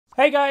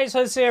Hey guys,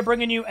 Huzzy here,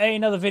 bringing you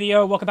another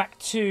video. Welcome back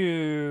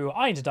to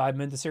Iron to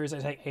Diamond, the series I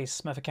take a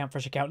Smurf account,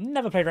 fresh account,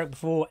 never played rank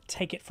before,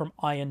 take it from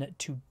Iron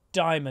to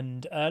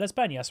Diamond. Let's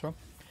burn Yasuo.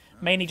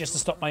 Mainly just to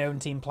stop my own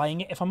team playing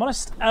it, if I'm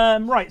honest.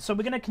 Right, so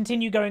we're going to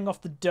continue going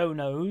off the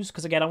donos,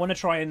 because again, I want to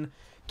try and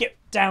get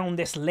down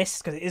this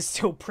list, because it is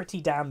still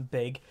pretty damn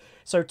big.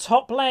 So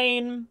top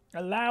lane,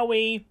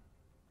 Illaoi,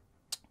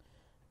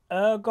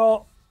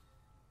 Urgot,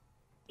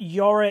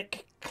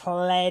 Yorick,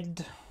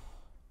 Kled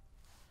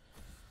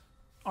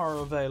are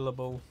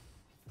available.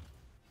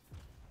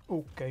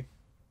 Okay.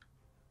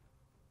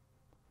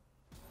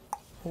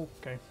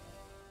 Okay.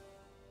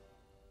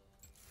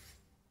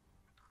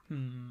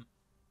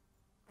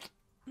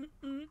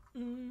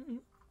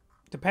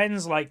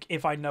 Depends, like,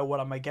 if I know what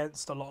I'm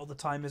against a lot of the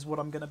time is what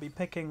I'm going to be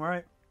picking,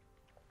 right?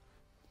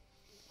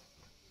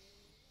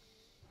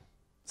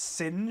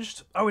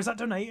 Singed? Oh, is that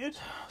donated?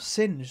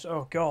 Singed.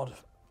 Oh, God.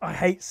 I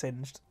hate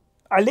Singed.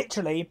 I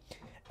literally...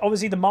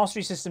 Obviously, the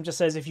mastery system just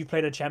says if you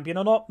played a champion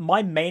or not.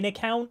 My main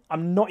account,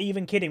 I'm not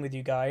even kidding with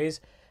you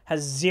guys,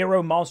 has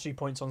 0 mastery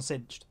points on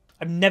Singed.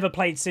 I've never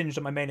played Singed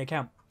on my main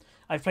account.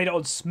 I've played it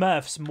on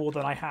Smurfs more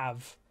than I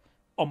have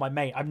on my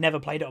main. I've never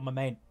played it on my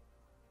main.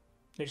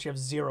 Literally have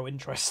 0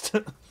 interest.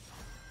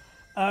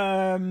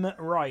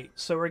 Right,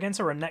 so we're against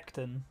a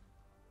Renekton.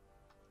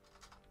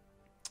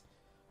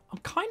 I'm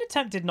kind of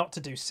tempted not to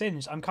do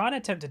Singed. I'm kind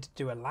of tempted to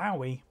do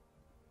Illaoi.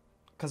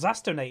 Because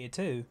that's donated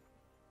too.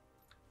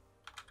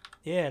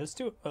 Yeah, let's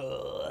do it.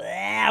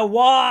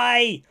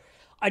 Why?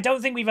 I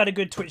don't think we've had a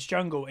good Twitch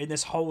jungle in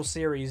this whole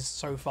series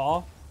so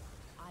far.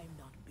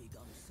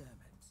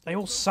 They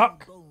all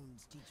suck.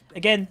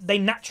 Again, they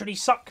naturally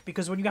suck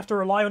because when you have to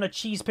rely on a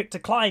cheese pick to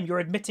climb, you're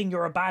admitting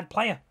you're a bad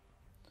player.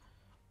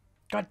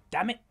 God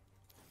damn it.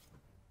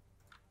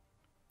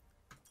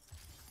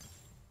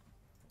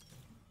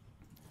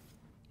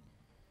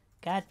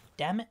 God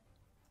damn it.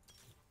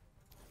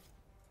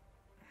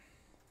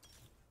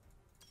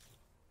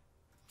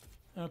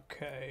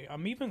 Okay,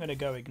 I'm even going to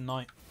go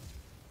Ignite.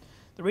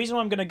 The reason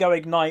why I'm going to go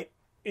Ignite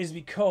is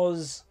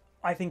because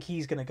I think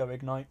he's going to go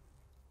Ignite.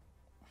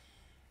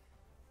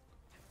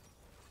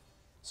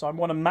 So I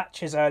want to match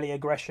his early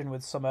aggression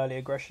with some early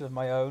aggression of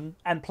my own.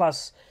 And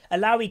plus,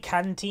 Illaoi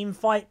can team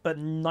fight, but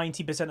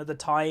 90% of the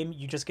time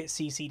you just get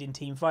CC'd in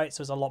team fight,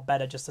 so it's a lot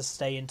better just to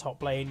stay in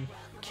top lane,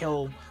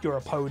 kill your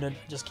opponent,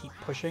 just keep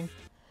pushing.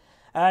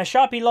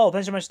 Sharpie lol,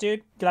 thanks so much,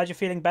 dude. Glad you're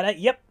feeling better.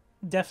 Yep,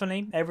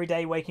 definitely. Every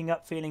day waking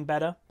up feeling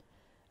better.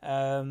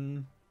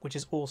 Which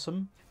is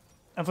awesome.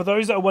 And for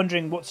those that are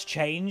wondering what's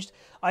changed,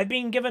 I've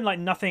been given like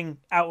nothing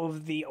out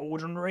of the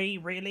ordinary,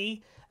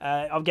 really.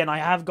 Again, I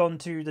have gone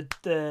to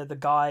the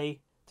guy,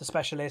 the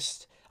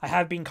specialist. I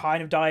have been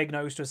kind of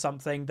diagnosed with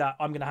something that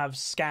I'm gonna have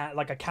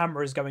like a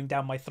camera is going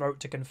down my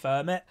throat to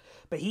confirm it.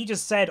 But he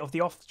just said, of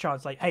the off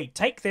chance, like, hey,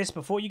 take this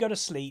before you go to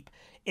sleep.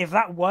 If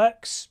that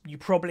works, you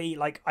probably,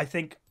 like, I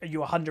think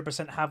you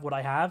 100% have what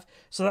I have.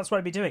 So that's what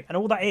I'd be doing. And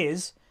all that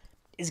is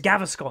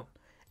Gaviscon.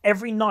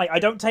 Every night, I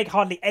don't take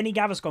hardly any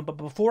Gaviscon, but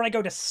before I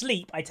go to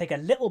sleep, I take a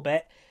little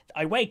bit,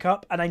 I wake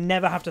up, and I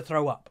never have to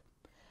throw up.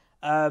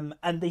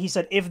 And he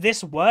said, if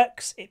this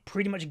works, it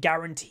pretty much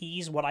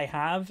guarantees what I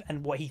have,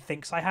 and what he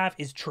thinks I have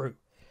is true.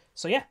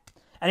 So yeah.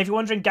 And if you're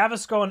wondering,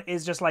 Gaviscon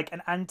is just like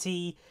an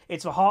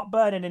it's for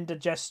heartburn and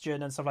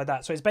indigestion and stuff like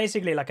that. So it's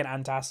basically like an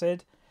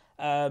antacid.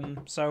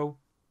 So,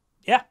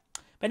 yeah.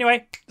 But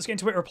anyway, let's get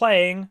into it. We're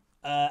playing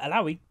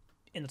Illaoi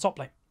in the top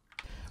lane.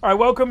 Alright,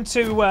 welcome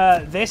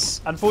to this.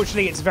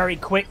 Unfortunately, it's very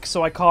quick,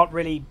 so I can't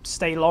really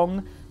stay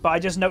long. But I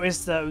just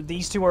noticed that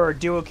these two are a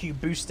duo Q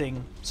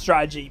boosting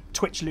strategy.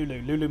 Twitch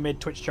Lulu. Lulu mid,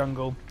 Twitch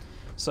jungle.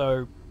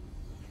 So,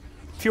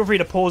 feel free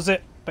to pause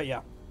it. But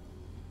yeah.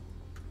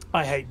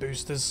 I hate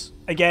boosters.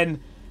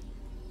 Again,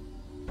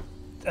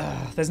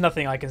 there's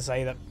nothing I can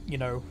say that, you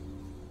know,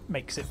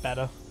 makes it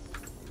better.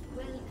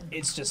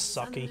 It's just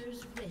sucky.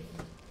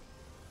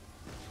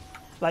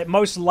 Like,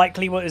 most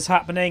likely what is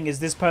happening is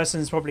this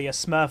person's probably a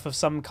Smurf of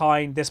some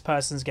kind. This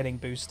person's getting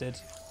boosted.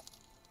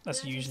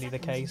 That's usually the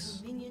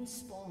case.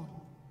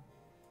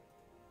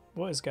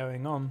 What is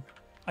going on?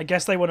 I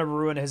guess they want to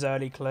ruin his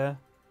early clear.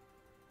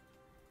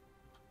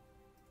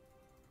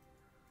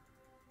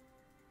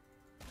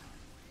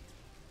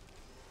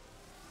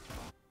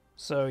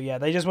 So, yeah,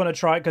 they just want to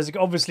try it because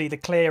obviously the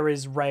clear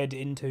is red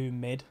into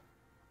mid.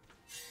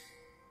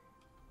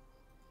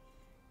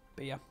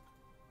 But, yeah.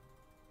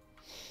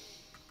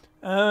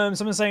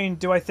 Someone's saying,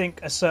 do I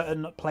think a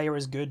certain player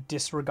is good?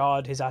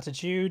 Disregard his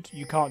attitude?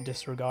 You can't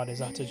disregard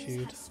his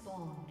attitude.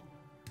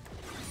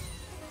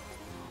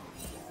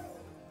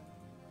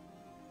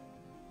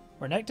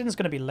 Renekton's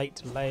going to be late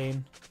to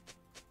lane.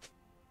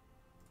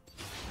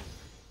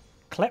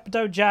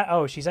 Klepto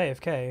oh, she's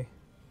AFK.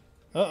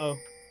 Uh-oh.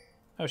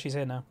 Oh, she's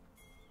here now.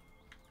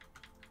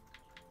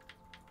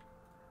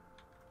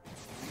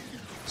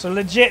 So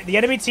legit, the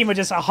enemy team are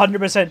just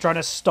 100% trying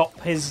to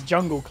stop his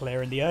jungle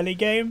clear in the early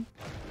game.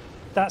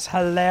 That's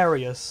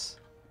hilarious.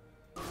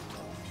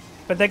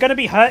 But they're going to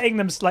be hurting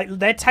them. Like,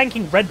 they're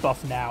tanking red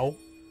buff now.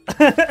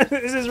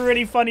 This is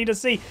really funny to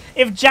see.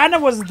 If Janna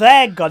was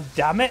there, god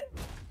damn it.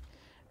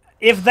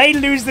 If they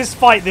lose this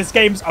fight, this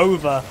game's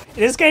over.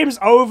 This game's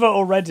over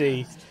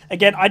already.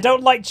 Again, I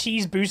don't like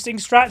cheese boosting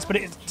strats, but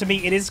to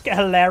me it is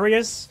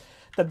hilarious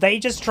that they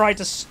just tried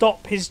to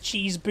stop his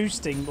cheese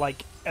boosting,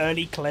 like,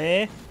 early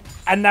clear,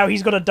 and now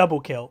he's got a double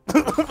kill.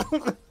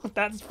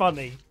 That's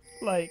funny.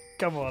 Like,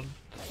 come on.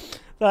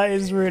 That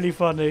is really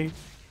funny.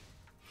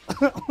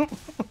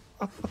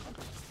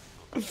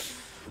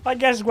 I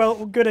guess,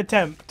 well, good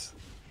attempt.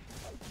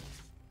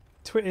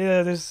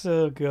 Yeah, this...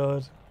 oh,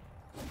 God.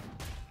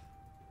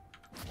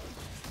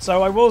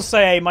 So I will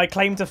say, my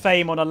claim to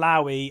fame on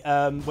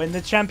Illaoi, when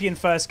the champion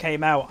first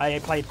came out, I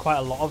played quite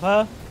a lot of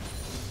her.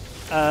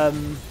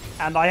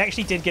 And I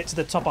actually did get to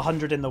the top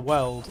 100 in the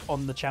world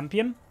on the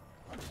champion.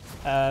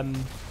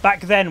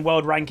 Back then,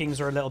 world rankings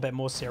were a little bit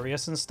more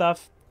serious and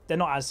stuff. They're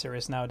not as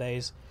serious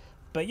nowadays.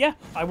 But yeah,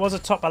 I was a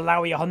top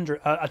Illaoi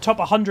 100, a top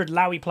 100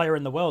 Illaoi player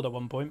in the world at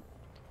one point.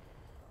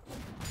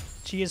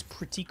 She is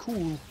pretty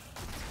cool.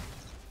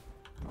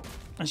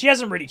 And she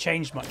hasn't really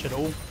changed much at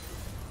all.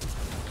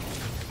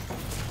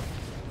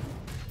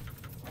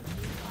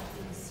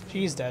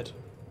 She's dead.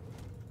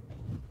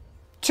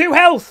 2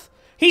 health!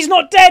 He's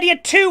not dead! He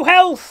had 2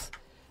 health!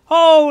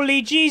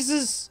 Holy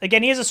Jesus!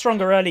 Again, he has a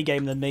stronger early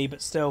game than me,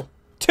 but still.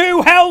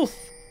 2 health!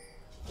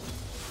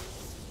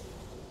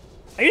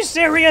 Are you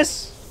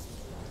serious?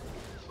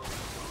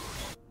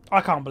 I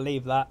can't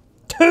believe that.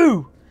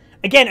 2!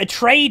 Again, a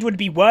trade would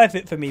be worth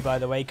it for me, by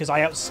the way, because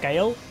I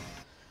outscale.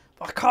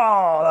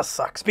 Oh, that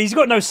sucks. But he's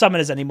got no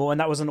summoners anymore, and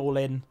that wasn't all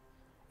in.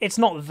 It's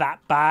not that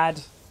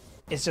bad.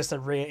 It's just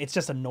it's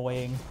just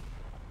annoying.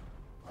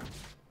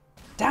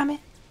 Damn it.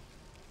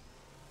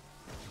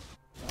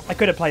 I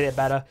could have played it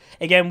better.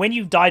 Again, when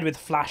you've died with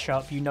flash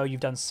up, you know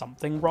you've done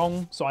something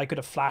wrong. So I could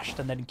have flashed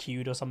and then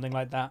queued or something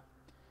like that.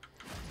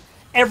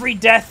 Every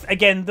death,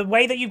 again, the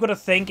way that you've got to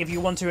think if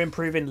you want to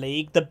improve in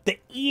League, the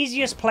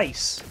easiest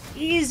place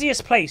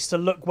to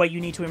look where you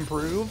need to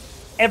improve,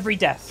 every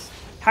death.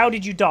 How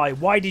did you die?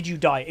 Why did you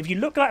die? If you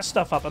look that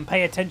stuff up and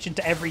pay attention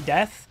to every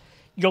death,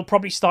 you'll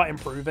probably start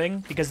improving,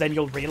 because then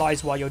you'll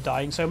realize why you're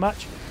dying so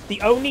much.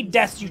 The only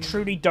deaths you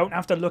truly don't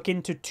have to look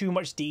into too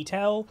much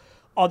detail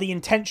are the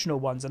intentional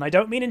ones. And I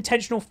don't mean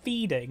intentional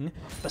feeding,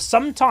 but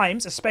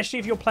sometimes, especially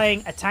if you're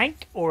playing a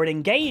tank or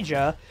an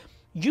engager,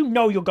 you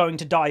know you're going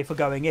to die for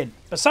going in.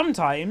 But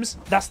sometimes,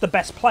 that's the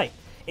best play.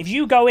 If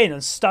you go in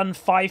and stun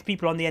 5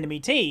 people on the enemy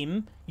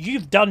team,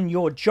 you've done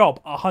your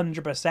job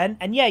 100%.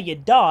 And yeah, you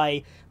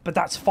die, but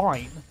that's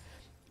fine.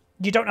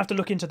 You don't have to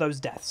look into those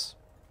deaths.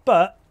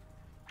 But,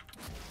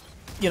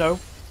 you know,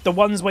 the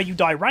ones where you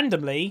die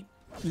randomly,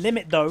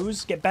 limit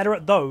those, get better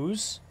at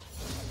those,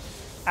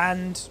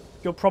 and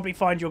you'll probably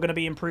find you're going to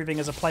be improving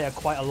as a player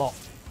quite a lot.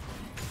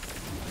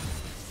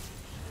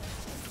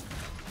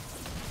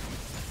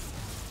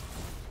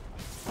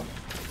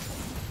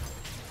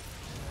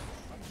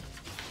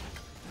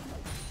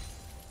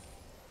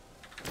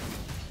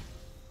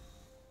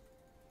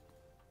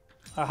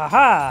 Ha ha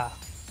ha!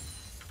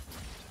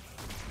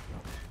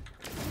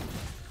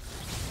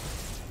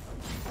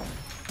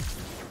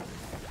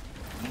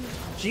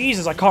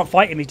 Jesus, I can't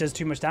fight him. He does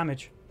too much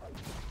damage.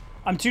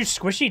 I'm too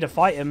squishy to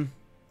fight him.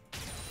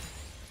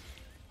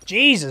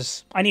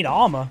 Jesus, I need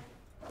armor.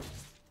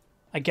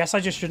 I guess I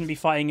just shouldn't be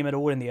fighting him at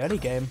all in the early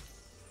game.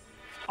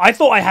 I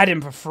thought I had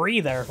him for free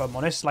there, if I'm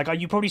honest. Like,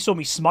 you probably saw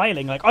me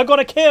smiling, like, I got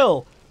a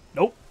kill!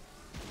 Nope.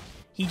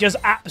 He just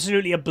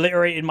absolutely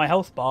obliterated my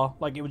health bar.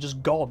 Like, it was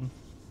just gone.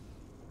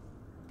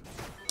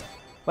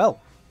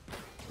 Well,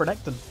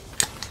 protect them.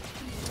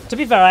 To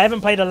be fair, I haven't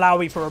played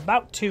Illaoi for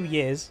about 2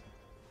 years.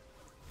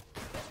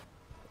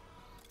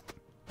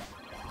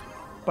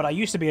 But I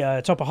used to be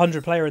a top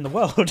 100 player in the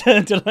world.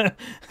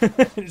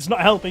 It's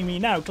not helping me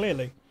now,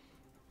 clearly.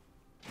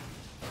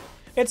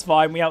 It's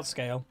fine, we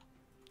outscale.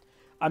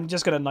 I'm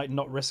just going to like,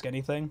 not risk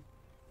anything.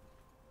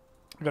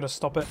 I've got to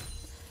stop it.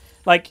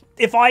 Like,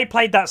 if I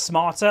played that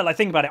smarter, like,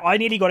 think about it. I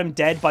nearly got him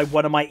dead by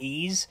one of my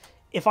E's.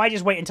 If I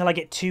just wait until I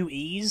get 2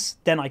 E's,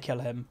 then I kill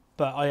him.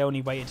 But I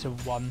only waited to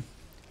 1.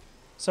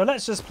 So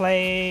let's just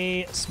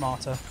play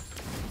smarter.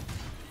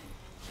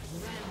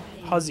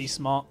 Huzzy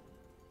smart.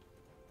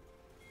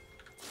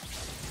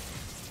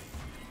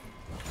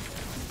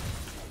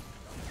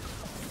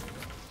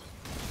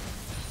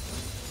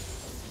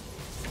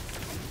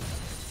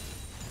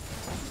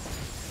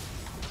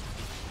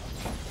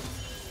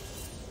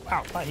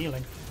 Wow, that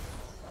healing.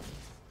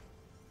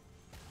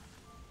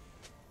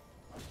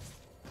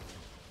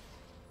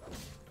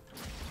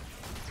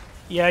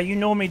 Yeah, you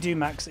normally do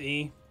max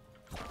E.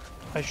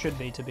 I should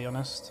be, to be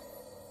honest.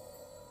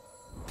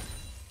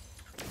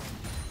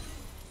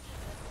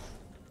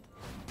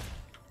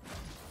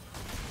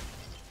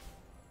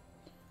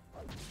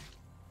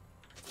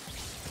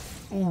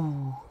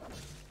 Ooh.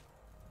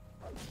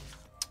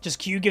 Just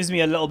Q gives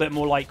me a little bit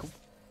more, like,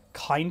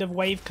 kind of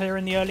wave clear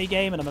in the early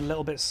game, and I'm a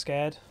little bit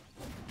scared.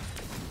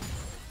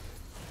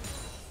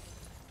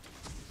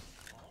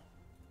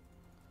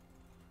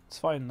 It's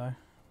fine, though.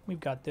 We've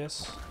got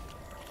this.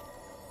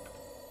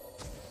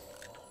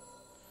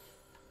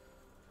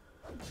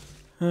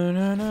 I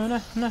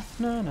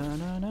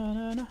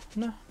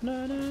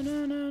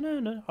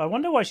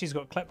wonder why she's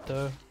got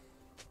Klepto.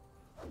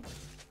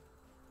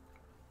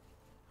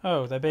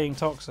 Oh, they're being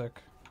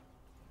toxic.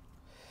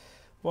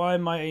 Why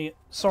am I...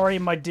 Sorry,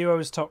 my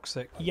duo's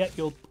toxic. Yet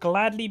you'll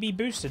gladly be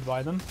boosted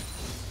by them.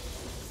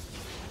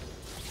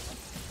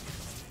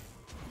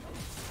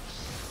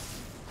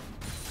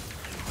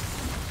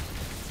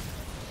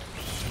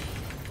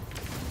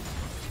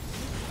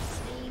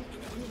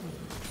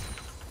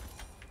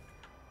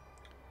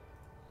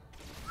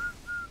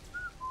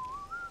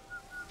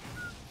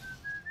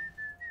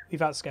 We've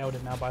outscaled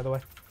him now, by the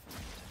way.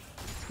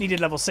 Needed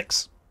level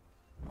 6.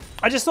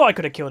 I just thought I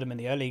could have killed him in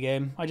the early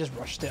game. I just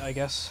rushed it, I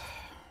guess.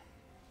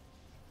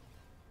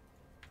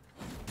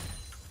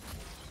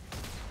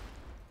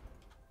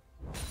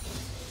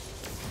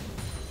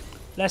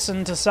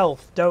 Lesson to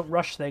self. Don't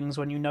rush things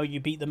when you know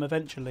you beat them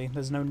eventually.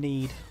 There's no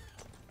need.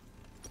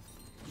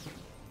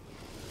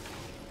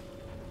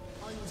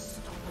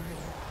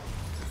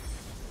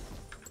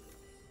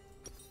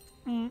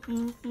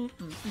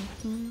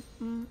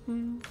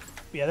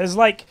 Yeah, there's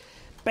like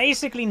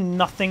basically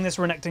nothing this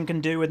Renekton can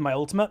do with my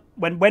ultimate.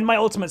 When my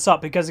ultimate's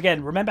up, because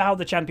again, remember how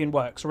the champion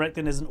works.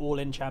 Renekton is an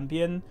all-in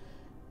champion.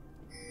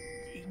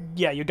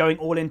 Yeah, you're going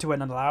all into an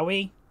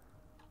Illaoi.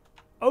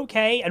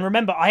 Okay, and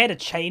remember, I had a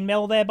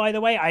chainmail there, by the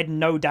way. I had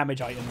no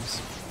damage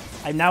items.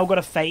 I now got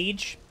a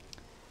Phage.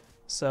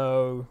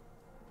 So...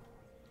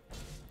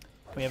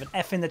 Can we have an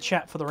F in the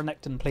chat for the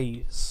Renekton,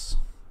 please?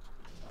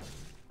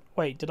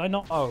 Wait, did I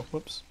not? Oh,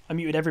 whoops. I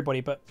muted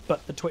everybody but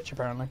the Twitch,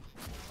 apparently.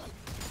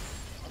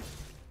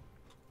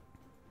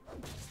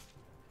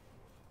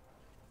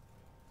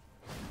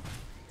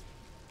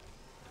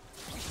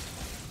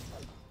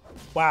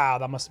 Wow,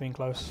 that must have been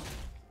close.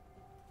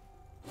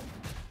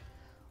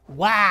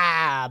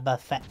 Wow,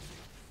 buffet.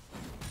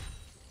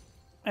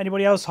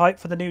 Anybody else hyped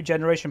for the new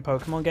generation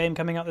Pokemon game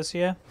coming out this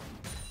year?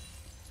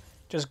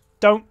 Just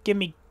don't give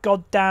me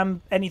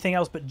goddamn anything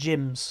else but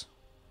gyms.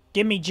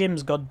 Give me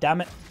gyms,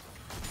 goddammit.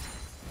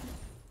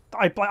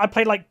 I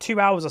played like 2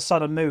 hours of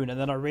Sun and Moon and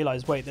then I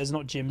realised, wait, there's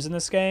not gyms in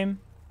this game?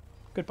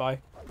 Goodbye.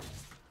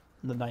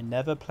 And then I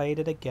never played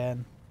it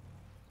again.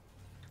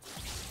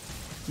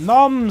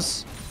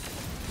 Noms!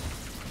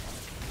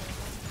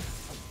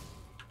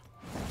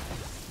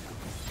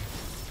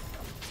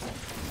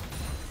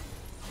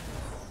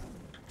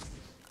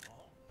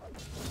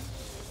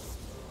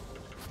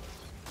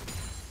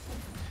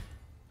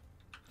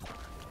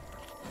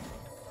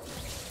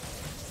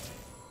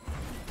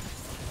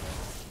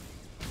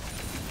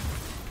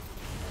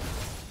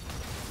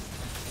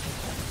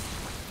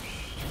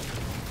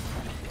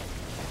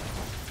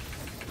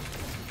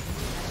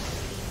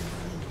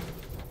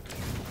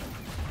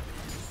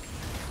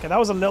 Okay, that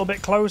was a little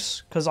bit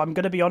close, because I'm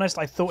going to be honest,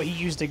 I thought he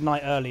used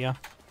Ignite earlier.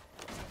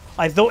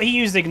 I thought he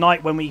used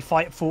Ignite when we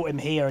fought him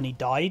here and he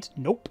died.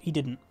 Nope, he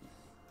didn't.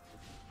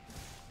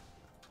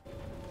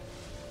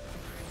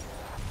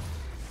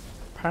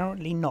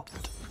 Apparently not.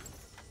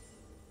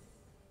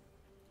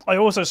 I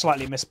also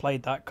slightly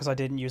misplayed that because I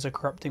didn't use a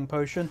Corrupting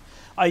Potion.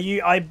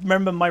 I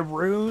remember my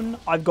rune,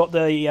 I've got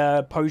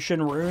the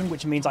Potion rune,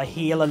 which means I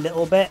heal a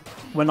little bit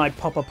when I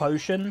pop a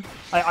potion.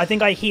 I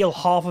think I heal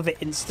half of it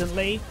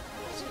instantly.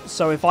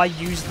 So if I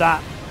use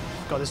that...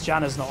 God, this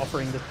Janna's not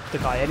offering the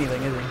guy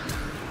anything, is he?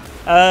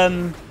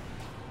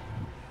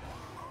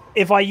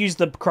 If I used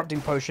the Corrupting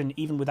Potion,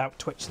 even without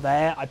Twitch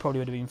there, I probably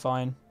would have been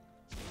fine.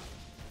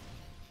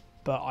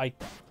 But I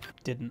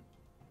didn't.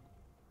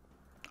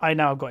 I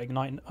now got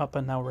Ignite up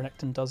and now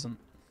Renekton doesn't.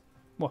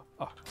 What?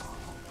 Oh.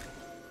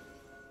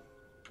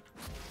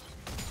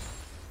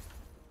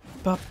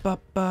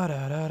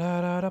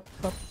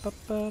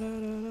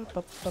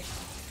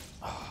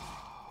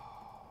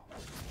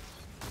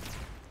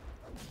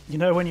 You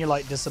know when you're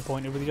like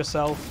disappointed with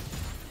yourself?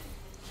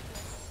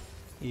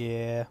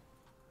 Yeah.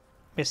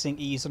 Missing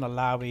E's on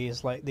Illaoi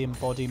is like the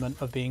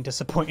embodiment of being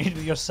disappointed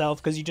with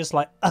yourself because you're just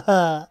like,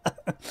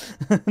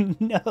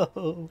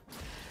 no,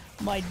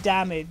 my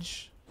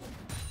damage.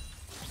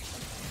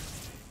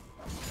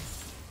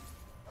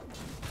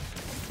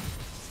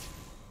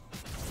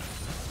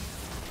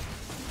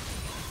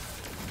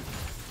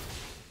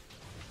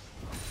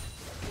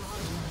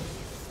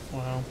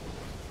 Wow.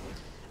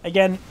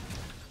 Again,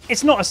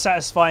 it's not a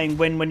satisfying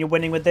win when you're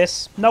winning with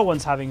this. No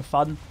one's having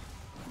fun.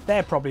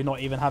 They're probably not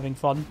even having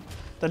fun.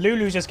 The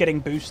Lulu's just getting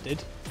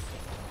boosted.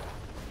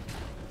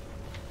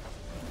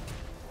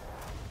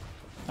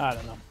 I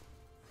don't know.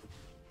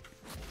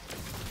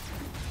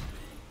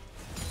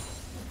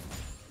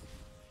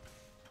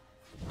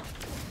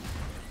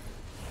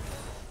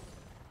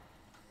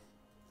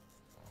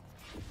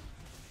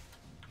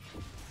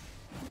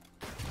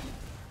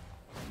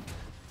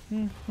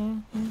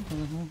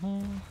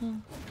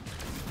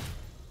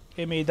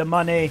 Give me the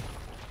money.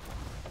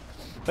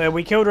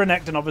 We killed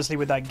Renekton obviously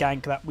with that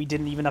gank that we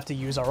didn't even have to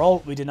use our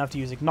ult. We didn't have to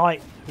use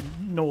Ignite.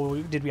 Nor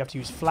did we have to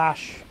use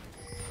Flash.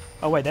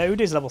 Oh wait, their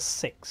Udyr is level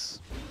 6.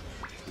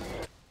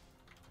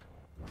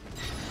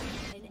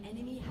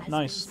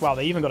 Nice. Wow,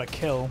 they even got a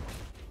kill.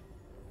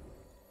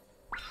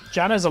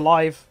 Janna's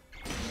alive.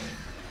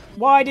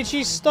 Why did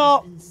she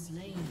stop?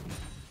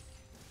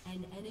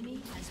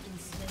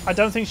 I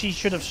don't think she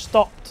should have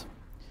stopped.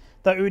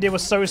 The Udyr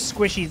was so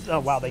squishy. Oh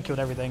wow, they killed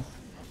everything.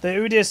 The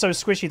Udyr is so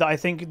squishy that I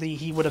think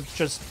he would have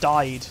just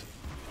died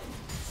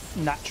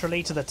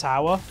naturally to the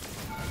tower.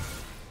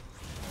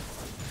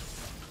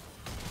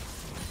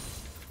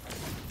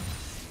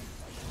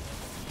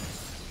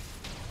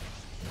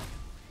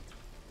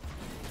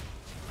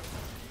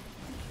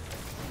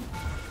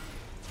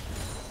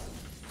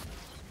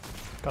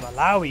 God,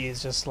 Illaoi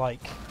is just like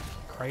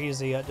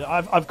crazy.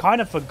 I've kind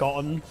of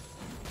forgotten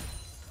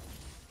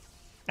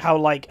how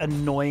like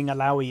annoying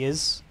Illaoi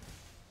is.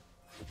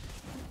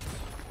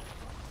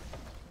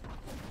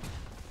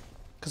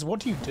 Because what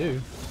do you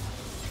do?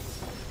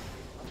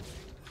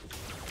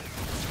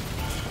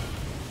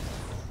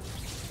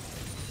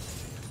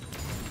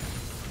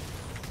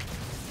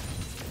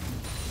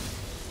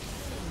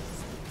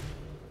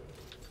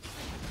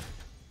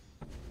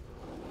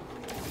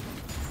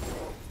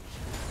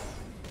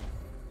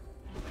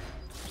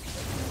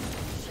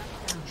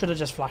 Should have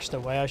just flashed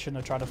away. I shouldn't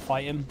have tried to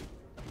fight him.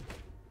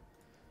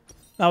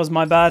 That was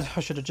my bad.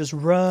 I should have just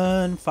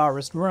run,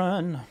 Forest,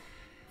 run.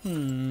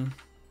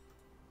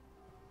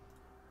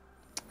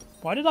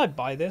 Why did I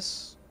buy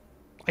this?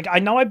 Like, I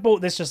know I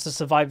bought this just to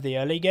survive the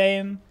early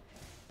game,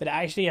 but it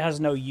actually has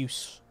no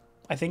use.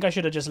 I think I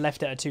should have just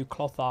left it at 2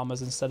 cloth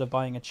armors instead of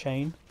buying a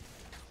chain.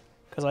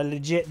 Because I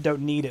legit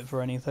don't need it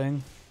for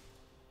anything.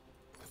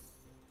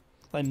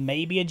 Like,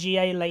 maybe a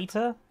GA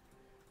later?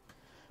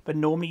 But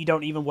normally you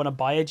don't even want to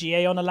buy a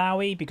GA on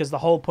Illaoi because the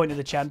whole point of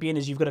the champion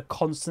is you've got to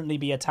constantly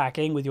be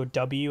attacking with your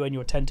W and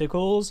your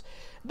tentacles.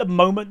 The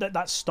moment that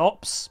that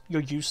stops,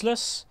 you're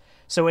useless.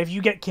 So if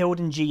you get killed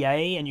in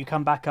GA and you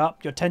come back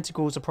up, your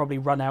tentacles will probably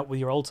run out with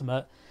your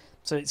ultimate.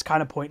 So it's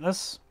kind of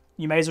pointless.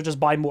 You may as well just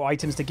buy more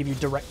items to give you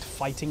direct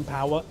fighting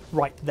power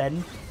right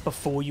then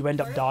before you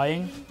end up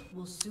dying.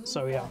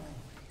 So yeah.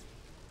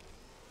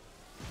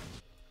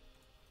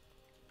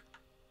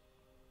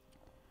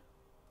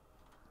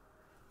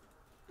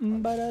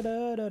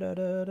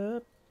 Ba-da-da-da-da-da.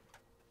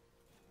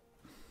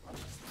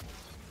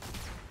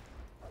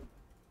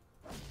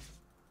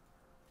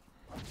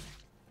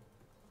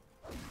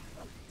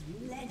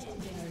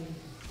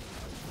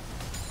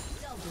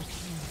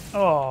 Oh,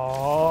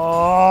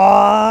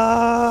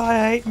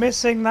 I hate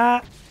missing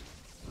that.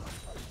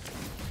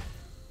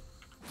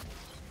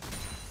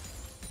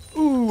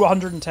 Ooh,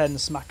 110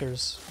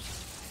 smackers.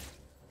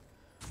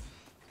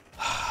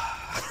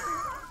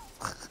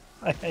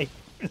 I hate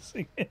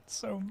missing it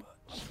so much.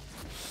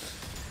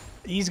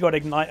 He's got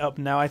Ignite up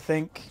now, I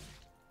think.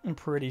 I'm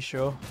pretty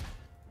sure.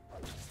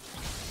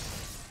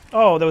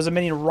 Oh, there was a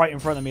minion right in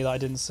front of me that I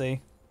didn't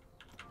see.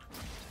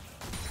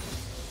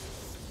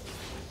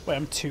 Wait,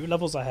 I'm 2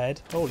 levels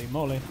ahead? Holy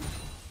moly.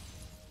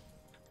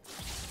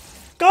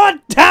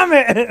 God damn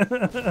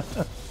it!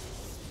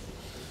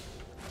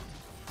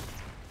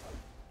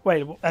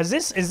 Wait, is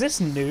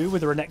this new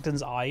with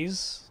Renekton's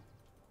eyes?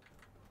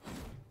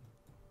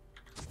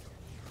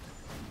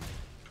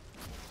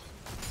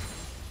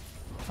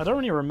 I don't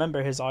really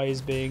remember his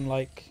eyes being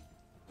like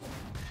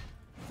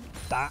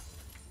that.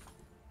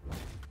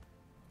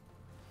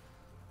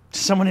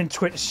 Someone in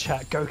Twitch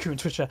chat, Goku in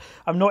Twitch chat.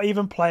 I'm not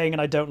even playing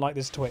and I don't like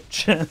this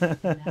Twitch. Again,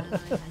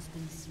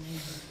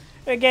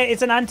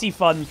 it's an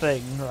anti-fun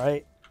thing,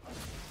 right?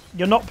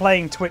 You're not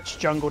playing Twitch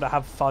jungle to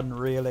have fun,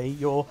 really.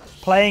 You're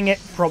playing it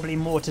probably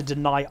more to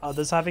deny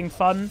others having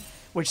fun,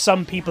 which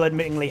some people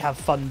admittingly have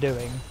fun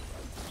doing.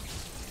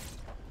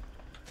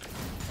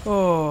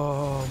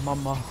 Oh,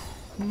 mama.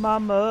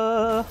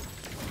 Mama.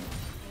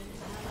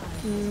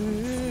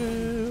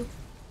 Ooh.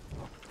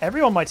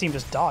 Everyone on my team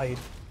just died.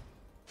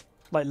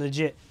 Like,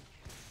 legit.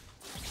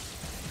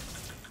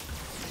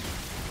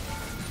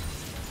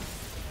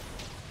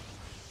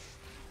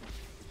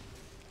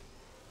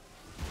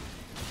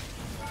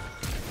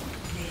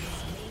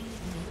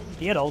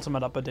 He had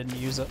ultimate up but didn't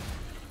use it.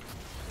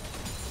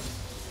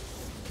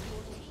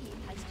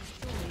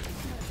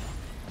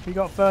 We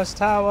got first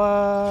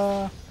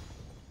tower.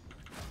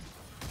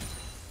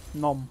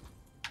 Nom.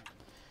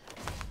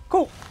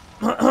 Cool.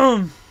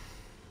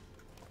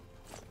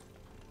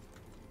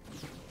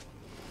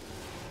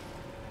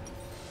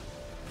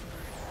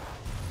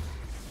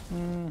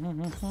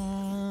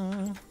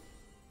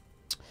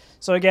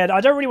 So again, I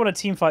don't really want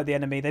to teamfight the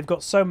enemy. They've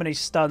got so many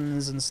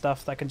stuns and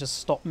stuff that can just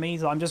stop me.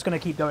 So I'm just going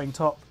to keep going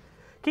top.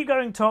 Keep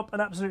going top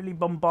and absolutely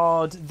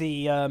bombard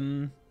the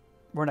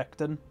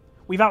Renekton.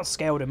 We've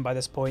outscaled him by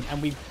this point,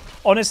 and we've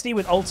honestly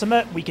with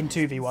ultimate we can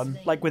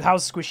 2v1. Like with how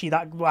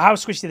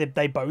squishy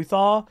they both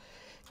are.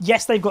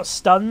 Yes, they've got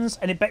stuns,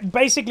 and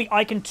basically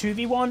I can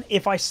 2v1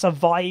 if I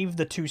survive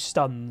the 2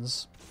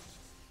 stuns.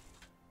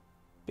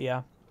 But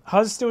yeah.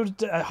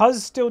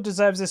 Huz still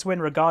deserves this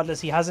win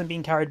regardless. He hasn't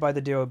been carried by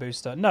the duo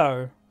booster.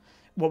 No.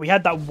 Well, we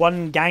had that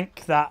one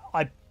gank that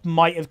I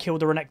might have killed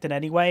the Renekton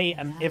anyway,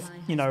 and if,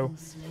 you know,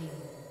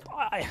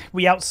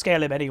 we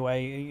outscale him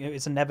anyway,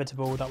 it's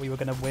inevitable that we were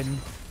going to win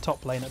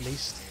top lane at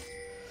least.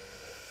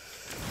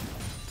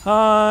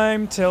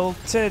 I'm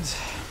tilted.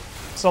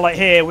 So like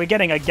here, we're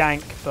getting a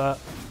gank, but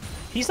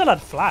he still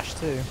had flash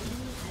too.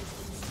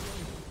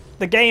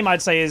 The game,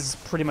 I'd say, is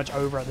pretty much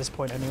over at this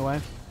point anyway.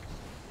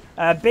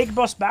 Big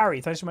Boss Barry,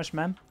 thanks so much,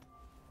 man.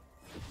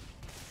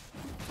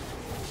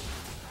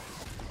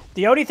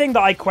 The only thing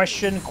that I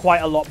question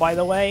quite a lot, by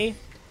the way,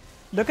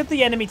 look at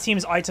the enemy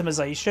team's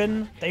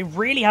itemization. They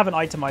really haven't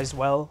itemized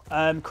well.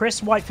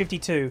 Chris White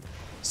 52.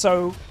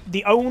 So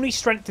the only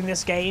strength in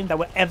this game that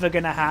we're ever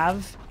going to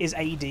have is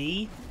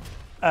AD.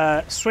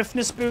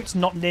 Swiftness boots,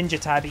 not Ninja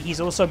Tabby. He's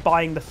also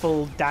buying the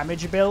full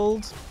damage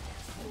build.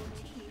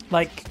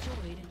 Like,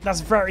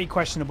 that's very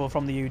questionable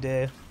from the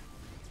Udyr.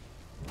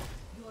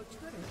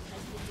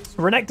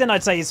 Renekton,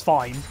 I'd say, is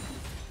fine.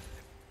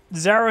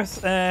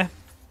 Xerath,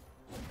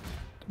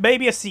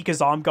 maybe a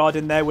Seeker's Arm Guard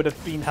in there would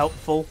have been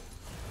helpful.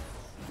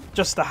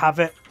 Just to have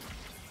it.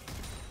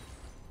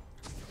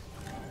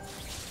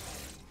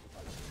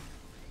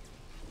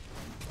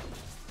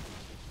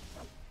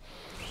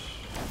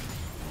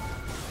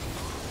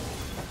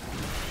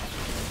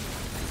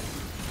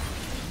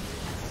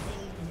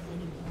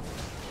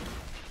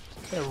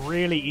 A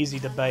really easy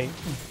debate.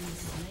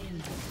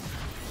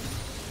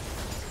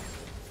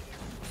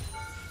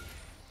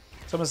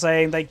 Someone's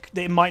saying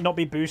they might not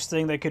be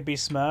boosting, they could be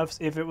Smurfs.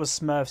 If it was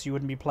Smurfs, you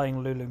wouldn't be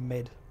playing Lulu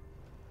mid.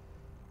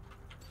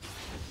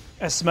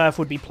 A Smurf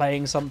would be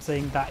playing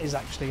something that is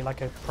actually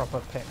like a proper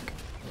pick.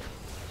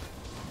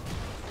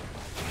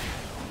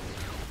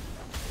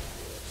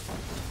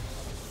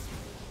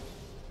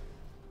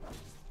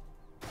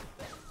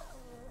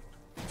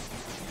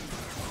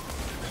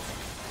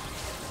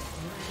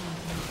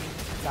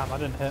 Damn, I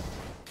didn't hit.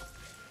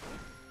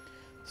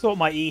 Thought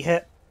my E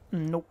hit.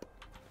 Nope.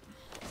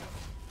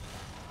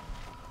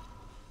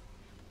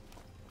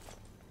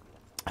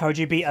 How'd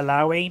you beat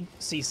Illaoi?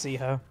 CC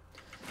her.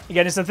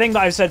 Again, it's the thing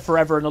that I've said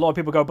forever, and a lot of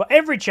people go, but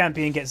every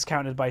champion gets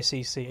counted by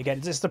CC. Again,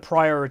 it's just the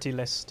priority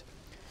list.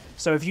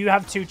 So if you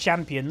have two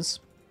champions,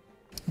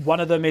 one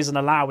of them is an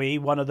Illaoi,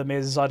 one of them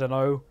is, I don't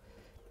know,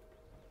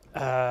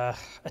 a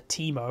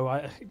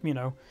Teemo, you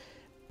know.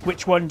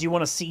 Which one do you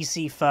want to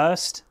CC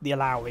first? The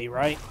Illaoi,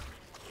 right?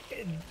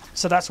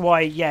 So that's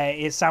why, yeah,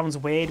 it sounds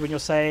weird when you're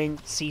saying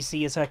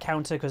CC is her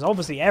counter, because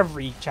obviously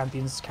every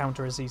champion's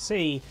counter is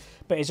CC,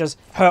 but it's just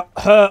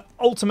her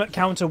ultimate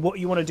counter, what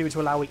you want to do to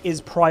Illaoi is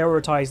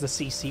prioritize the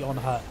CC on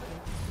her.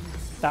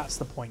 That's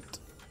the point.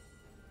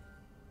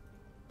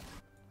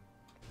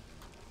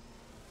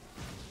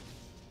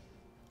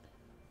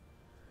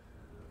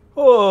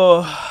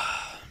 Oh.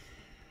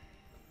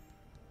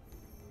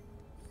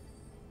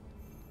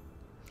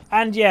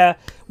 And yeah,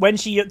 when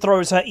she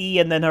throws her E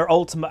and then her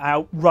ultimate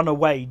out, run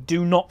away.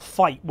 Do not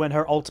fight when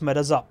her ultimate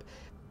is up.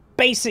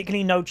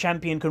 Basically, no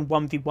champion can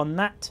 1v1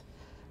 that.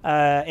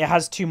 It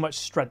has too much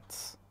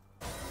strength.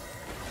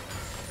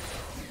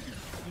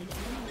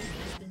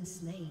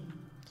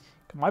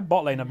 My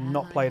bot lane have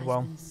not played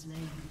well.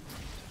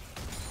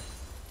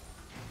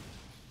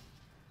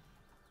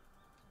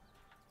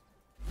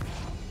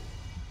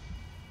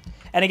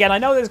 And again, I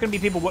know there's going to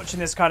be people watching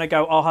this kind of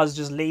go, oh, Huz,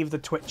 just leave the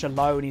Twitch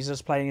alone. He's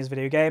just playing his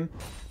video game.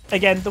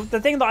 Again, the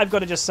thing that I've got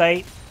to just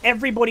say,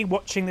 everybody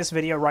watching this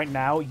video right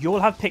now, you'll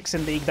have picks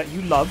in League that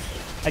you love,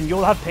 and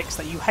you'll have picks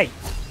that you hate.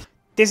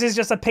 This is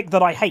just a pick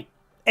that I hate.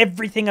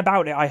 Everything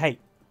about it I hate.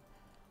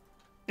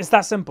 It's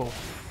that simple.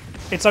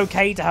 It's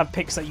okay to have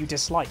picks that you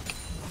dislike.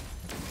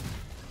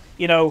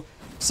 You know,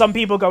 some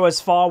people go as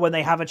far when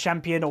they have a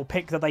champion or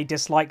pick that they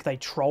dislike, they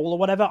troll or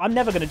whatever. I'm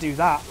never going to do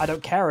that. I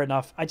don't care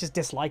enough. I just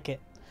dislike it.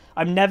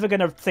 I'm never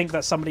going to think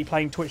that somebody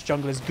playing Twitch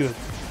jungle is good.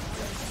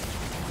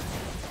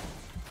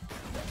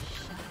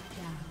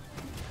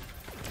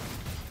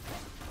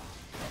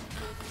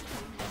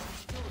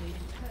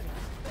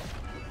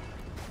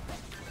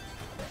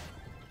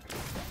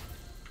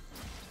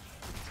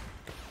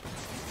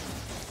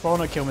 If I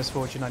want to kill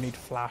Misfortune, I need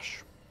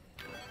flash.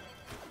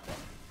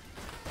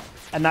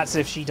 And that's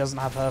if she doesn't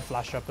have her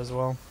flash up as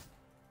well.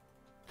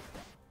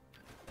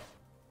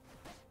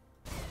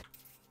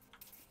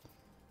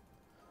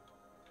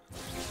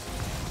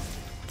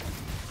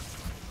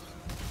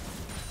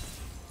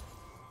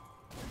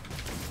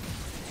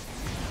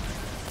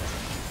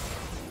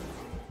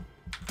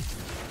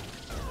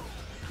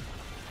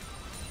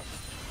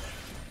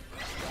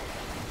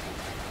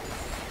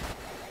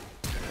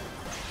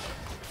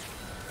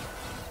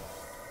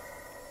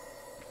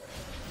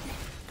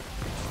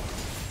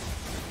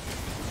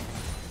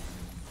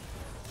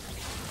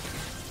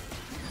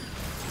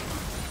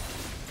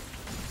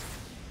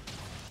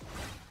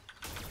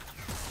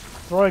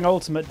 Throwing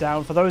ultimate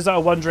down. For those that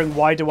are wondering,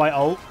 why do I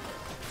ult?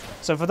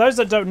 So for those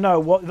that don't know,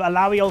 what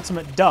Illaoi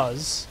ultimate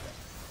does,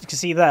 you can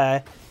see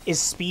there, is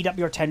speed up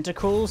your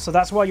tentacles. So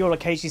that's why you'll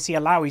occasionally see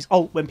Illaoi's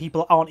ult when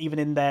people aren't even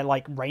in their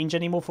like range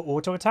anymore for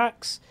auto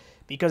attacks.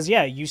 Because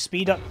yeah, you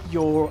speed up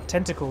your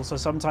tentacles, so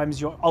sometimes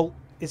your ult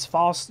is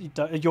fast.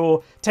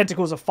 Your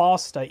tentacles are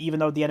faster, even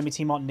though the enemy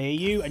team aren't near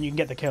you, and you can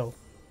get the kill.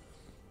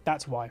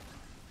 That's why.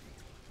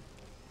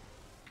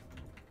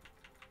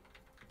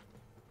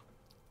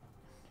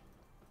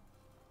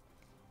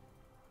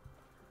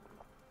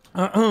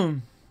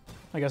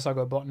 I guess I'll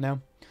go bot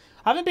now.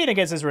 I haven't been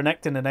against this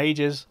Renekton in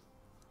ages.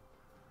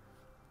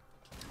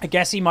 I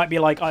guess he might be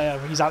like, oh,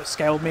 he's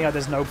outscaled me.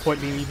 There's no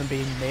point me even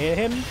being near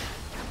him.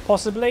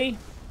 Possibly.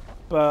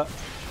 But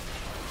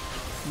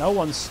no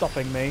one's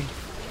stopping me.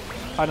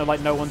 Kind of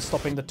like no one's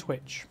stopping the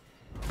Twitch.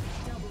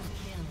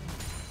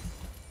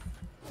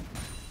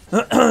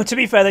 To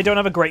be fair, they don't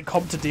have a great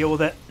comp to deal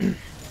with it.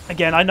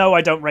 Again, I know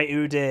I don't rate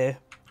Udyr,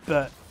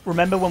 but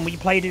remember when we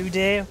played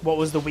Udyr, what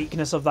was the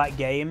weakness of that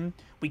game?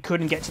 We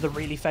couldn't get to the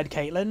really fed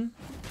Caitlyn.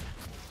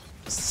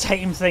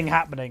 Same thing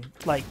happening.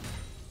 Like,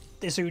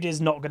 this Udyr's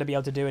not going to be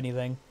able to do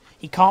anything.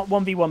 He can't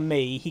 1v1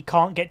 me. He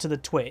can't get to the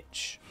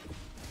Twitch.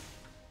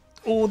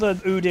 All the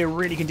Udyr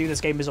really can do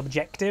this game is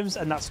objectives,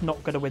 and that's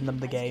not going to win them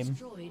the game.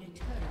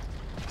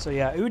 So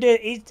yeah, Udyr,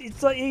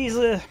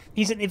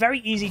 he's a very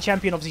easy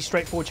champion, obviously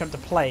straightforward champ to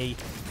play.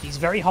 He's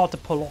very hard to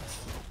pull off.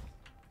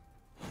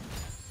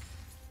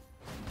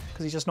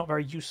 Because he's just not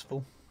very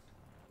useful.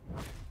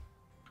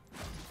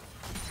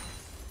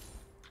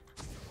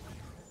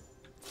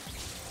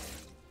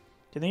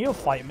 Do you think he'll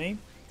fight me?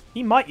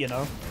 He might, you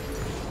know.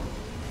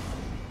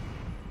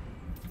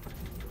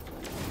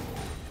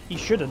 He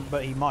shouldn't,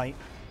 but he might.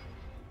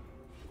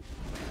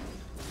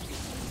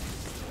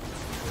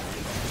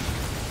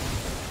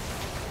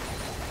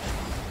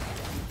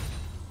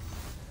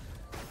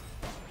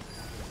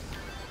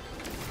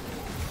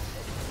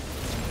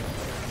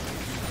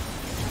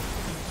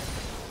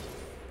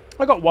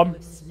 I got one.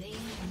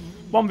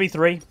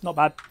 1v3, not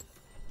bad.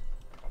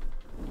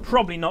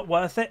 Probably not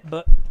worth it,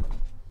 but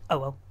oh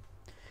well.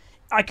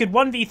 I could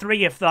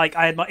 1v3 if like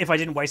if I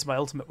didn't waste my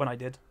ultimate when I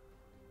did.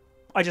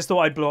 I just thought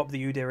I'd blow up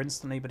the Udyr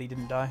instantly, but he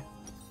didn't die.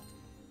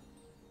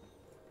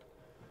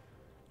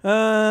 Do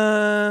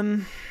I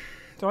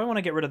want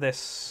to get rid of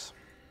this?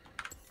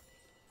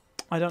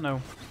 I don't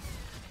know.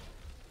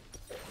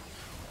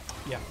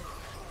 Yeah.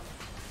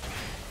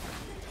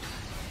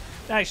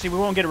 Actually, we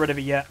won't get rid of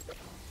it yet.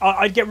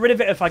 I'd get rid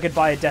of it if I could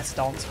buy a Death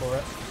Dance for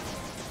it.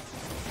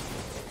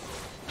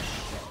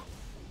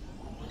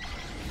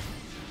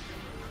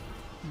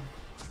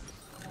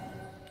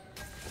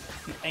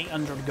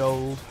 800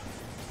 gold.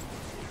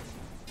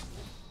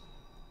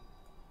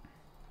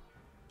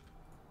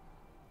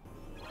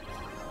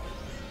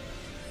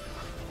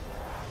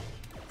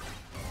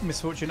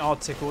 Misfortune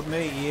tickled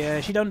me.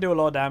 Yeah, she don't do a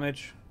lot of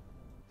damage.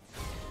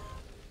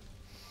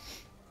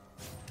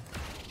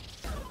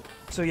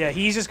 So yeah,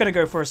 he's just gonna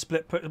go for a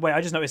split put. Wait,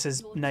 I just noticed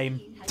his name.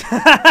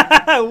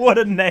 What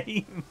a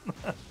name!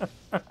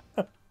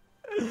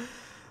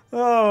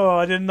 Oh,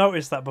 I didn't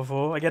notice that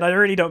before. Again, I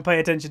really don't pay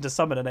attention to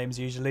summoner names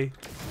usually.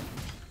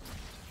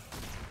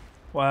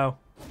 Wow.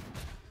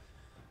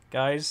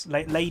 Guys,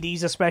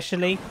 ladies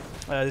especially,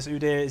 this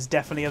Udyr is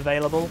definitely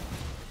available.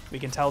 We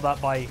can tell that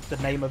by the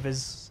name of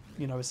his,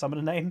 you know, his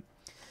summoner name.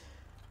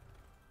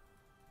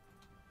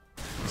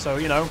 So,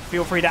 you know,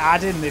 feel free to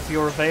add in if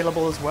you're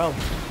available as well.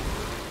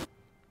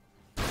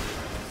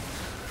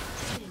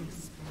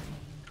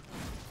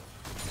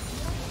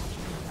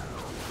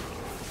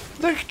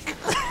 Look,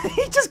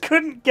 he just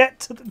couldn't get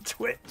to the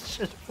Twitch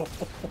at all.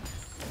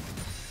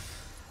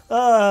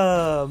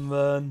 Oh,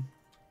 man.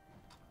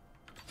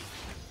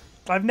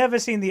 I've never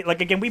seen the...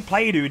 Like, again, we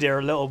played Udyr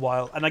a little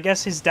while, and I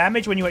guess his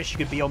damage when you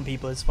actually could be on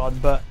people is fun,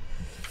 but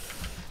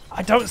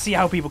I don't see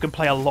how people can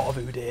play a lot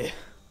of Udyr.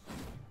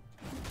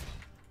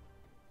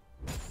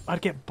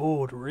 I'd get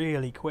bored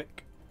really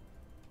quick.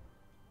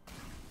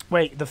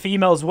 Wait, the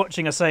females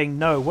watching are saying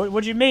no.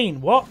 What do you mean?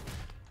 What?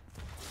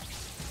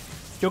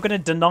 You're going to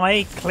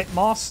deny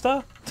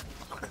Clipmaster?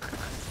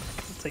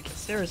 Can't take it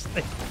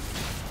seriously.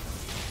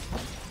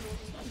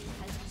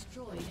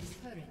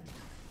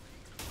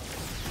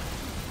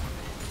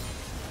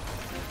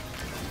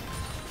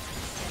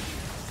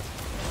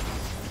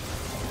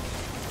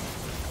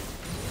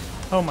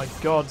 Oh my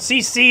god.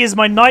 CC is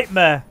my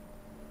nightmare!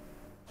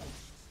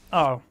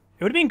 Oh.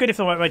 It would have been good if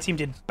my team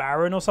did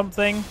Baron or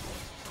something.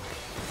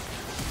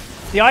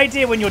 The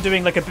idea when you're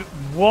doing like a bit...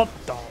 What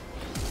the...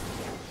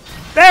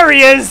 There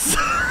he is!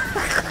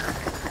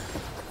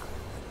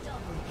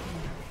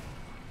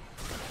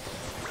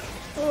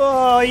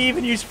 Oh, he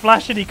even used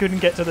Flash and he couldn't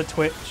get to the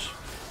Twitch.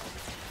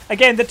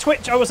 Again, the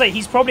Twitch, I will say,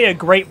 he's probably a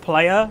great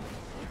player.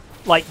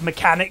 Like,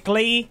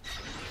 mechanically.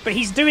 But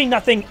he's doing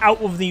nothing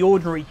out of the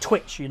ordinary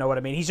Twitch, you know what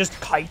I mean? He's just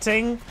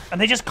kiting, and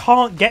they just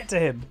can't get to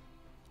him.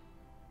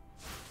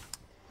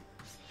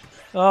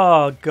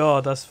 Oh,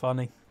 God, that's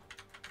funny.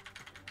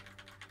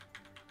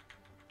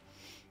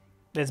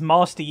 There's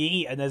Master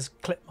Yi and there's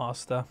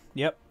Clipmaster.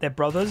 Yep, they're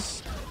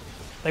brothers.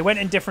 They went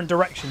in different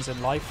directions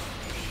in life.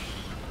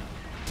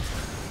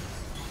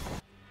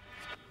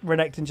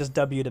 Renekton just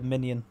W'd a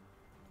minion.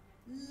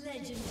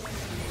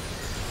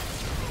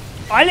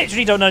 I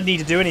literally don't need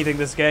to do anything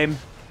this game.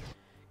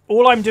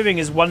 All I'm doing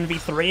is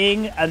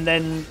 1v3ing, and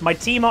then my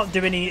team aren't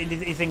doing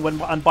anything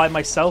when I'm by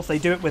myself. They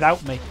do it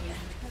without me.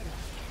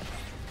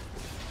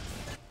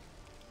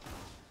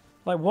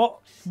 Like, what?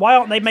 Why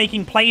aren't they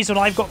making plays when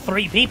I've got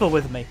 3 people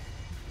with me?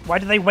 Why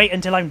do they wait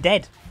until I'm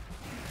dead?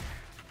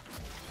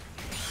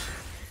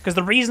 Because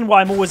the reason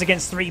why I'm always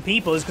against 3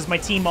 people is because my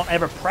team aren't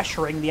ever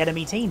pressuring the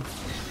enemy team.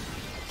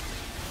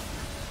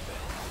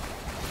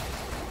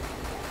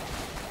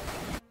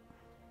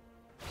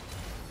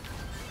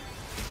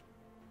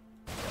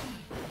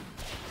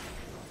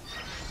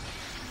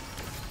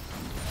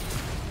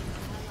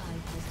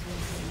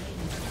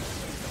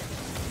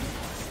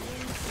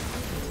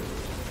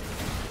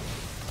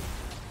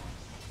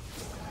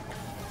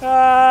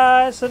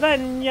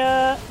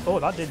 Savenya. Oh,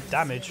 that did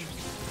damage.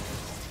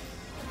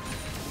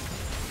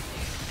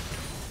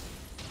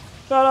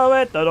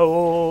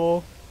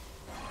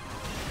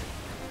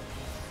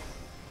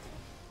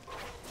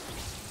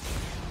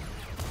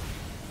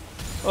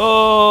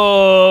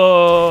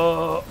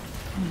 Oh.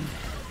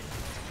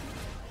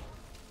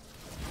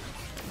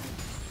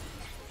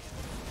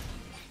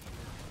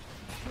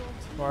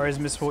 Why is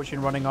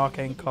Misfortune running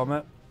Arcane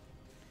Comet?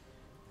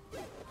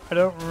 I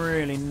don't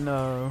really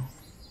know.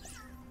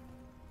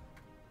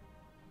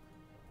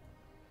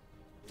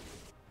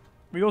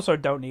 We also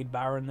don't need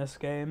Baron this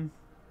game.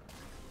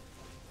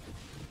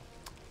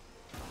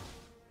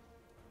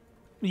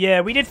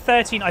 Yeah, we did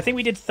 13. I think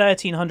we did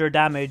 1300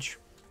 damage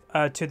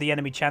to the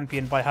enemy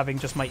champion by having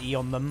just my E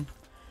on them.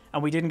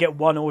 And we didn't get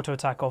 1 auto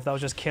attack off. That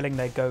was just killing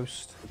their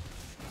ghost.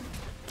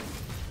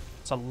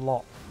 It's a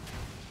lot.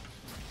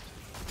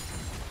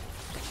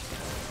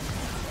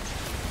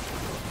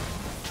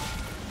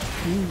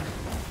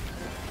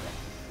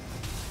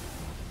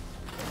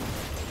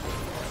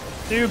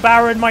 Do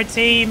Baron, my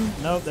team.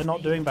 No, they're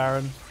not doing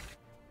Baron.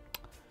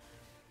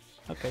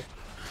 Okay.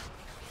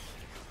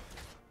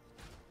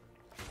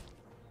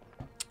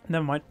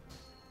 Never mind.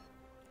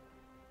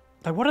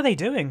 Like, what are they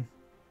doing?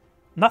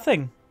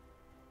 Nothing.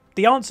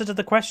 The answer to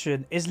the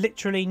question is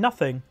literally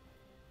nothing.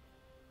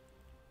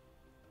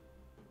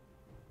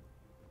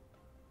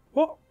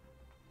 What?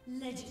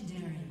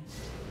 Legendary.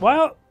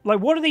 Well, like,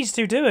 what are these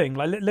two doing?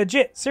 Like,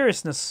 legit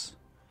seriousness.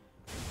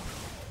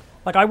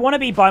 Like, I want to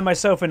be by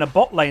myself in a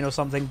bot lane or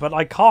something, but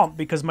I can't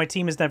because my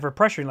team is never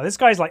pressuring. Like, this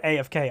guy's like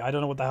AFK. I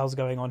don't know what the hell's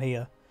going on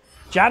here.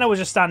 Janna was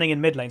just standing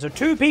in mid lane. So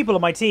 2 people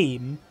on my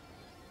team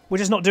were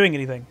just not doing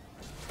anything.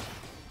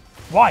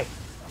 Why?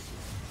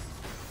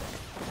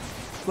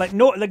 Like,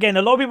 no, again,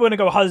 a lot of people are going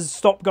to go, Huz,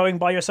 stop going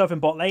by yourself in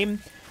bot lane.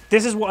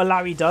 This is what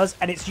Illaoi does,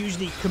 and it's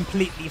usually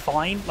completely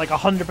fine. Like,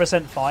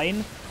 100%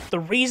 fine. The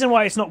reason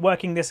why it's not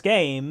working this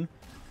game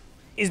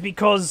is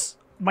because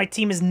my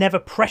team is never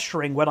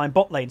pressuring when I'm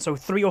bot lane. So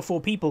 3 or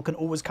 4 people can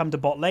always come to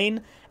bot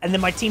lane, and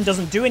then my team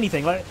doesn't do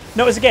anything. Like,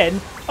 notice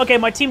again, okay,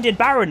 my team did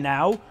Baron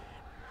now,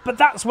 but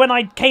that's when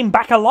I came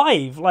back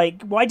alive.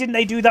 Like, why didn't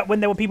they do that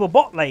when there were people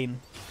bot lane?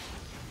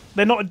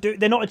 They're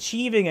not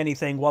achieving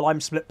anything while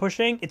I'm split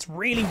pushing. It's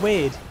really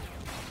weird.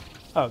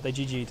 Oh, they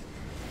GG'd.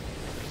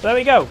 There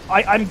we go.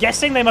 I'm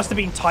guessing they must have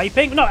been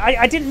typing. No,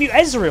 I didn't mute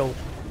Ezreal.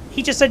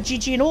 He just said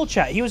GG in all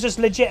chat. He was just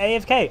legit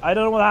AFK. I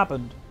don't know what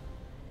happened.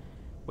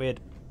 Weird.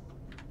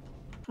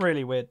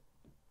 Really weird.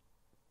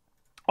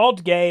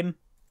 Odd game.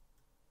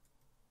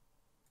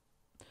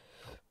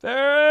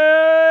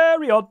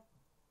 Very odd.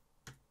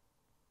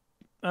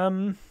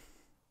 I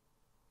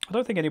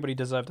don't think anybody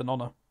deserved an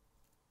honor.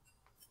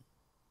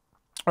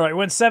 All right, we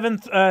went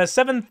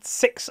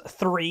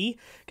 7-6-3,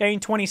 getting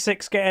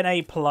 26, getting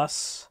A+.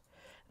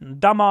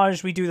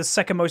 Damage, we do the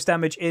 2nd most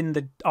damage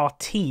in our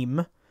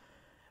team.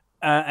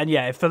 And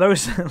yeah, for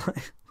those...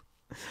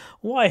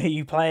 why are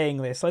you playing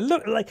this? Like,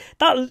 look, like,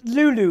 that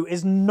Lulu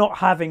is not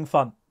having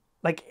fun.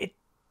 Like,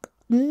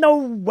 no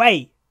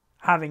way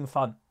having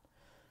fun.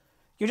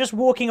 You're just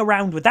walking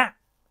around with that.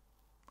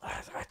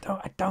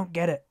 I don't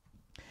get it.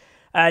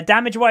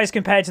 Damage-wise,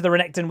 compared to the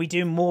Renekton, we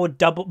do more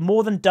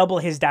than double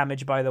his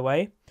damage, by the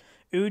way.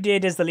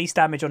 Udid is the least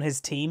damage on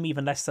his team,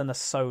 even less than a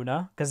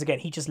Sona. Because, again,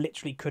 he just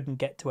literally couldn't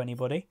get to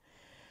anybody.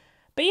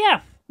 But,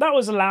 yeah, that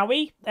was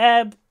Illaoi.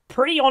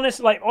 Pretty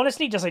honest, like,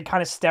 honestly, just a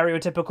kind of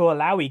stereotypical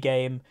Illaoi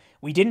game.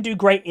 We didn't do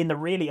great in the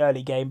really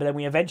early game, but then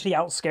we eventually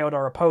outscaled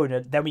our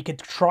opponent. Then we could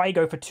try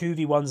go for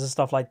 2v1s and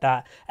stuff like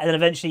that. And then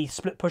eventually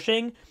split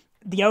pushing.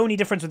 The only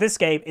difference with this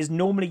game is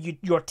normally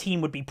your team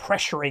would be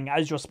pressuring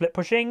as you're split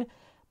pushing.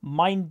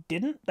 Mine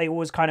didn't. They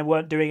always kind of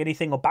weren't doing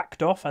anything or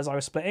backed off as I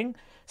was splitting.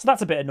 So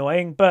that's a bit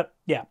annoying. But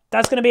yeah,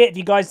 that's going to be it. If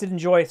you guys did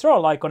enjoy, throw a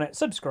like on it,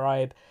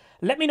 subscribe.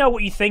 Let me know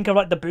what you think of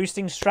like the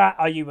boosting strat.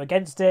 Are you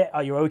against it?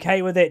 Are you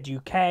okay with it? Do you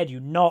care? Do you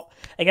not?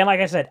 Again,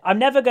 like I said, I'm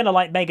never going to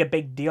like make a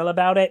big deal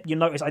about it. You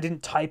notice I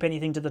didn't type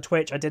anything to the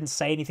Twitch. I didn't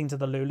say anything to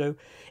the Lulu.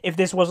 If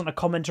this wasn't a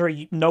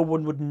commentary, no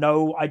one would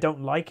know I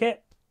don't like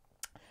it.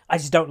 I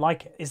just don't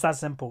like it. It's that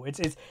simple. It's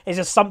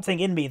just something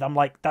in me that I'm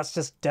like, that's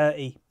just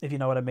dirty, if you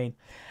know what I mean.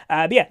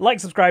 But yeah, like,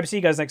 subscribe. See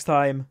you guys next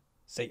time.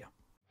 See ya.